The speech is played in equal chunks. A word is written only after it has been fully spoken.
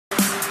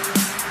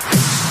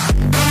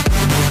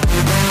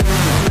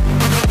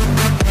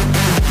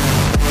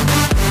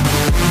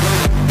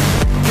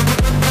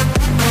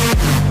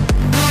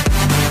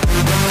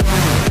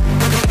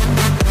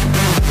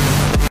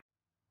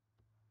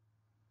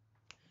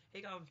Hey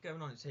guys, what's going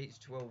on? It's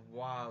H12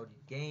 Wild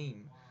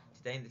Game.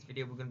 Today in this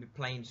video we're going to be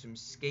playing some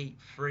Skate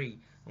 3.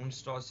 I'm going to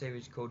start a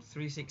series called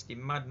 360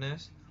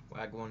 Madness,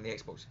 where I go on the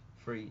Xbox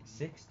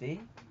 360.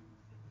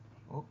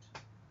 Oops.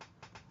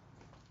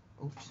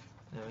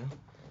 There we go.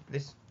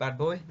 This bad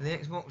boy, the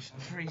Xbox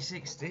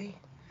 360.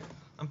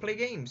 And play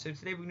games. So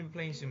today we're going to be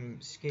playing some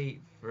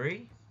Skate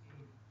 3.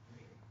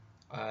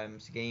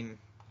 It's a game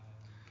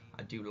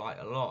I do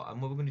like a lot.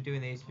 And what we're going to do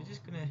in this, we're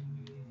just going to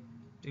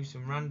do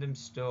some random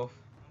stuff.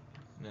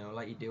 You know,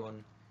 like you do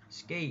on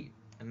Skate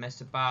and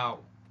mess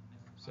about.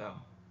 So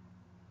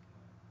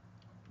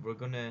we're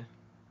gonna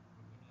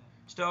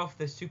start off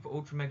the super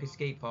ultra mega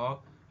skate park,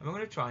 and we're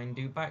gonna try and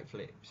do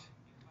backflips.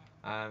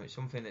 It's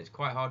something that's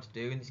quite hard to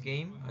do in this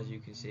game, as you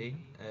can see.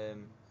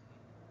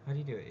 How do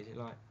you do it? Is it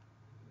like?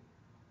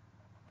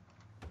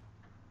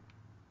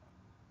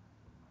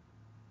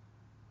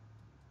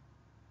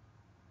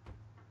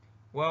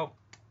 Well,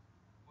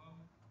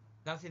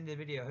 that's in the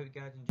video. I hope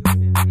you guys enjoyed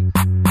it.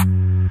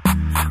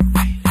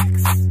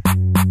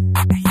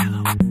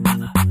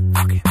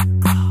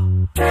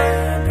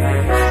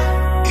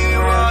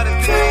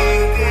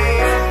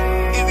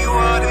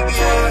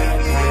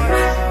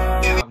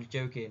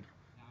 Joking.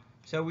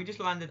 So we just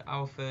landed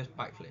our first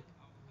backflip,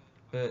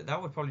 but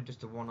that was probably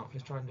just a one-off.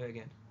 Let's try and do it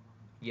again.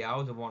 Yeah, I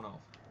was a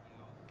one-off.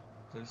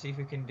 So let's see if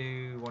we can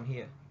do one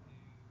here.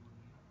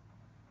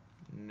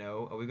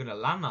 No. Are we gonna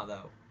land that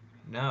though?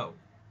 No.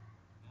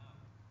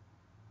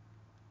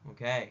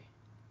 Okay.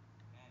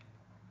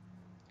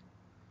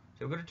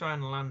 So we're gonna try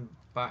and land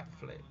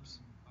backflips.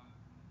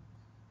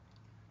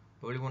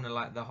 But we want to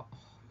like the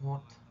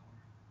what?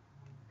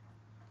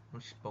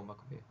 I'll just spawn back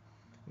up here.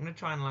 I'm gonna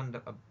try and land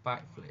a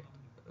backflip.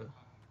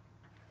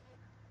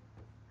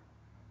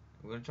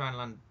 We're going to try and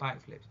land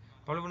backflips.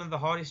 Probably one of the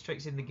hardest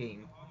tricks in the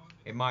game,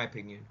 in my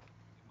opinion,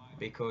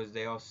 because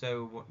they are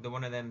so. They're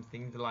one of them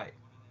things like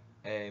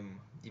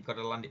you've got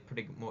to land it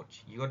pretty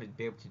much. You've got to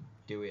be able to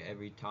do it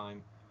every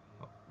time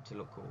to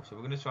look cool. So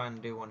we're going to try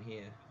and do one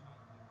here.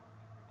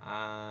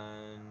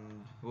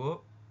 And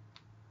whoop,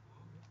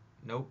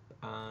 nope,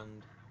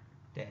 and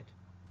dead.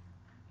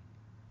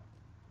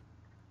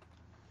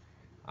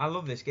 I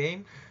love this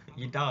game.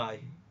 You die.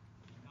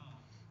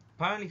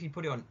 Apparently, if you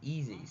put it on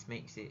easy, it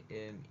makes it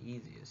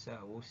easier. So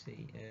we'll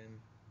see.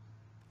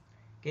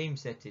 Game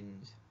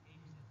settings,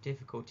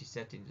 difficulty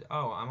settings.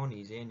 Oh, I'm on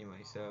easy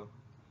anyway, so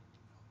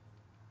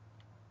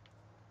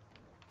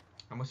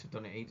I must have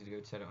done it ages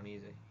ago to set it on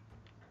easy.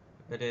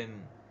 But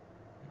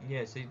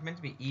yeah. So it's meant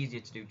to be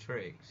easier to do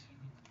tricks,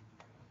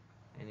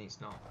 and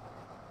it's not.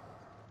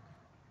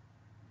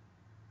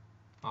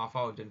 Oh, I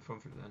thought I'd done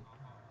front flip then.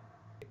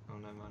 Oh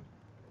no, man.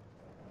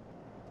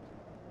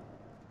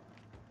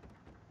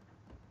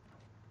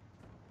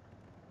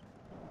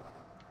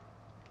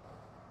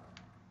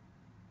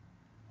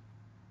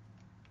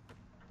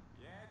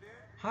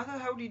 How the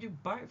hell do you do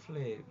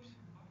backflips?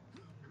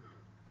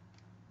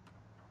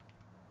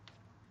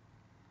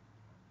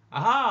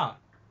 Aha!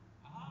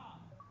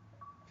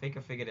 I think I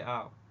figured it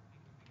out.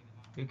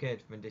 Who cared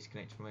if I've been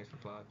disconnected from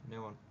Facebook Live?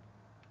 No one.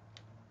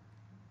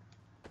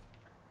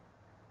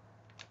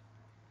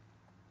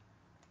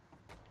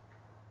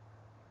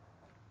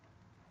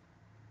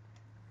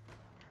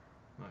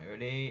 Right,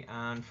 ready?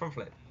 And front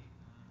flip.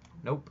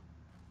 Nope.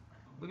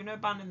 We're gonna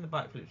abandon the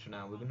backflips for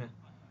now. We're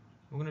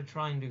gonna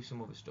try and do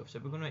some other stuff. So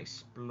we're gonna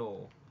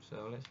explore.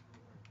 So let's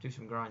do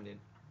some grinding.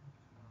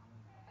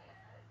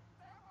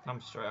 I'm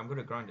straight. I'm good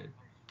at grinding.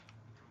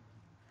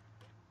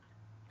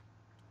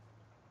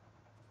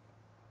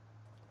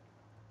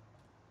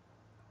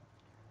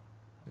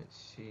 Let's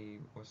see.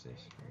 What's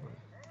this?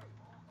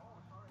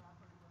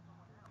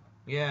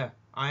 Yeah,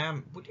 I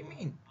am. What do you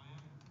mean?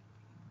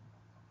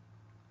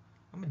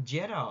 I'm a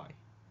Jedi.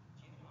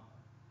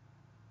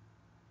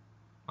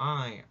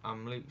 I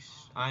am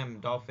Luke's. I am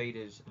Darth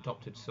Vader's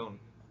adopted son,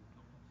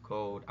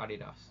 called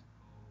Adidas.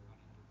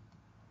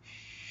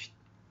 Shh,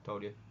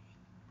 told you.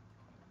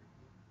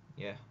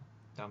 Yeah,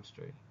 damn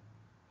straight.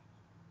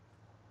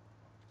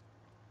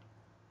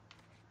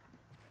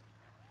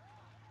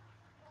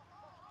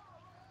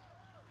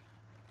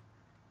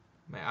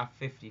 Mate, I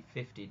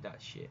 50-50'd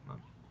that shit,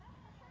 man.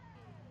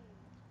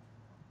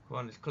 Come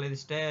on, let's clear the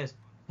stairs.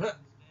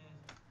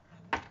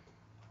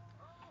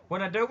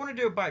 When I don't want to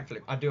do a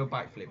backflip, I do a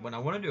backflip. When I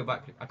want to do a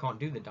backflip, I can't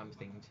do the damn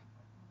things.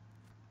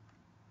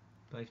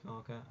 Place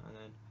marker, and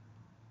then...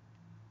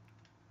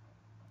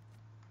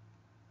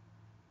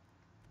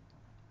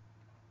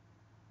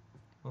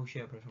 Oh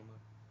shit, I pressed wrong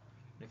button.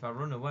 And if I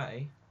run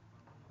away...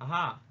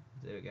 Aha!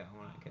 There we go,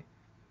 alright, okay.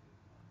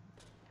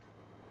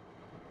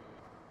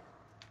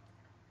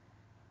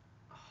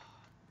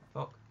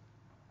 Fuck.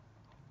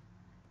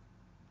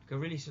 Go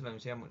really slow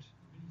and see how much.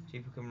 See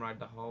if we can ride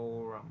the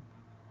whole ramp.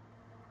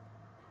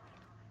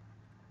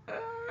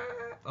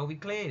 Oh, we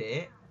cleared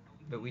it,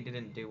 but we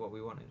didn't do what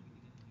we wanted.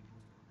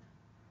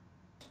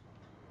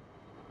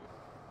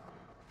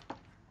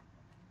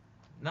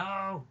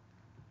 No!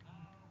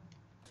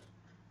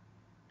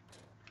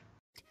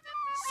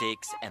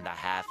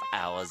 6.5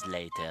 hours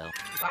later.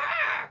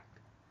 Ah!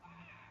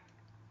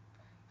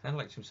 Sounded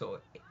like some sort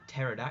of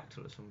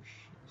pterodactyl or something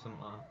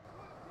like that.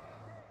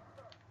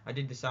 I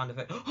did the sound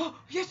effect. Oh,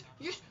 yes!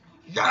 Yes!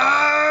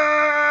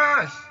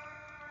 Yes!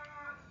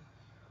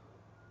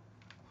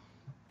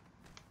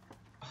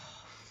 Oh,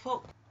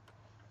 fuck.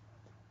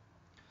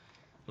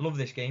 Love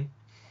this game.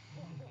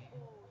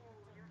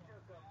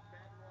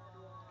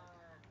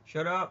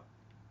 Shut up.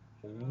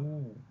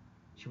 Ooh.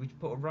 Should we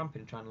put a ramp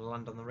in trying to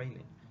land on the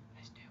railing?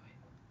 Let's do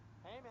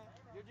it. Hey man,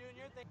 you're doing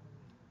your thing.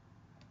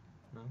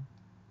 No?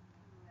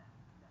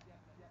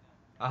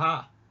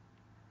 Aha!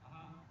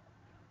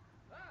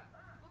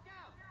 Look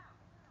out!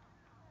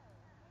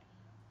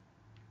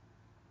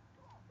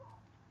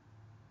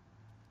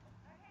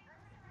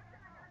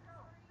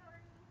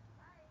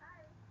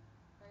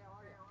 Hey, how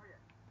are you?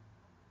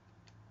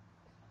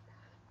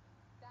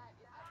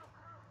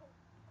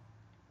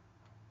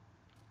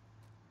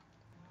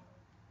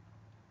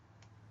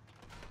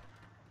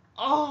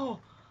 Oh!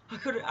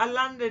 I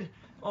landed.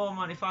 Oh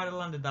man, if I'd have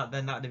landed that,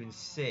 then that'd have been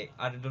sick.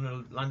 I'd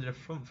have landed a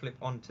front flip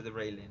onto the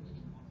railing.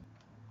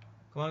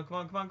 Come on, come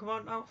on, come on, come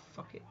on. Oh,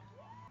 fuck it.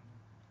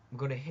 I'm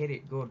gonna hit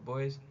it good,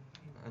 boys.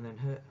 And then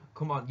hurt.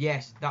 Come on,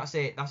 yes, that's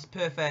it. That's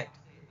perfect.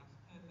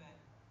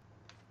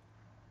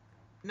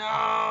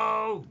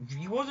 No!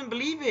 He wasn't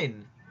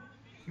believing.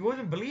 He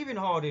wasn't believing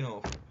hard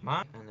enough,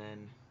 man. And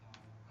then...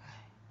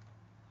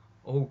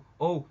 Oh,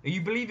 are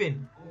you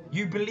believing?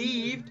 You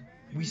believed?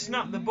 We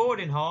snapped the board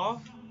in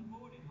half.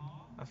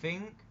 I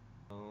think.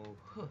 Oh,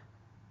 huh.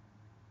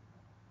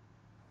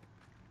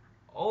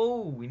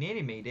 Oh, we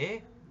nearly made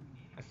it.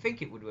 I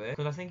think it would work.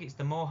 Because I think it's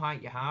the more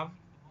height you have,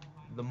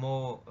 the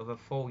more of a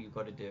fall you've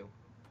got to do.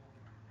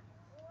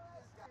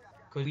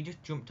 Because we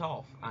just jumped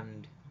off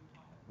and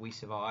we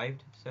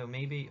survived. So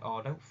maybe...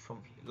 Oh, don't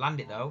front land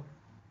it though.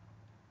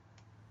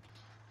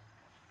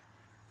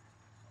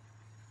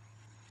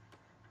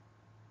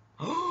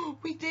 Oh,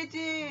 we did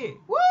it!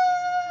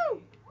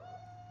 Woo!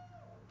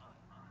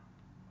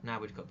 Now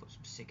we've got to put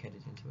some sick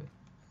headers into it.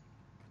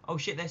 Oh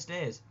shit, there's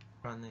stairs.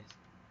 Around this.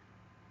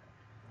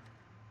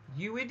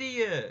 You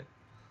idiot!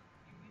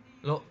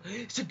 Look,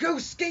 it's a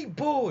ghost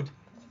skateboard!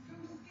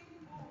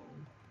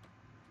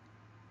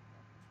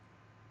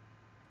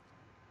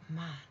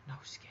 Man, no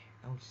scare.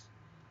 No.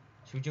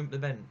 Should we jump the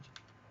bench?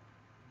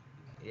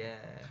 Yeah.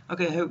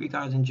 Okay, I hope you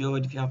guys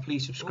enjoyed. If you have,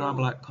 please subscribe,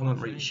 like,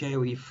 comment, rate, share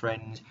with your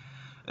friends.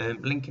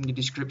 Link in the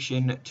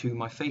description to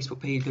my Facebook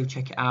page. Go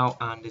check it out.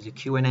 And there's a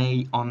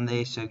Q&A on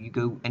there, so you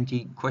go enter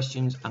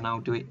questions, and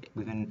I'll do it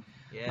within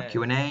my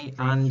Q&A.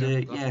 And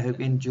yeah, I hope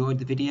you enjoyed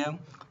the video.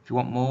 If you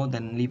want more,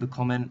 then leave a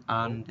comment.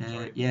 And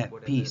yeah,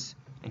 peace.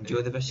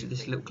 Enjoy the rest of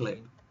this little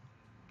clip.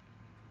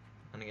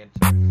 And again,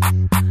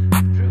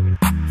 sorry.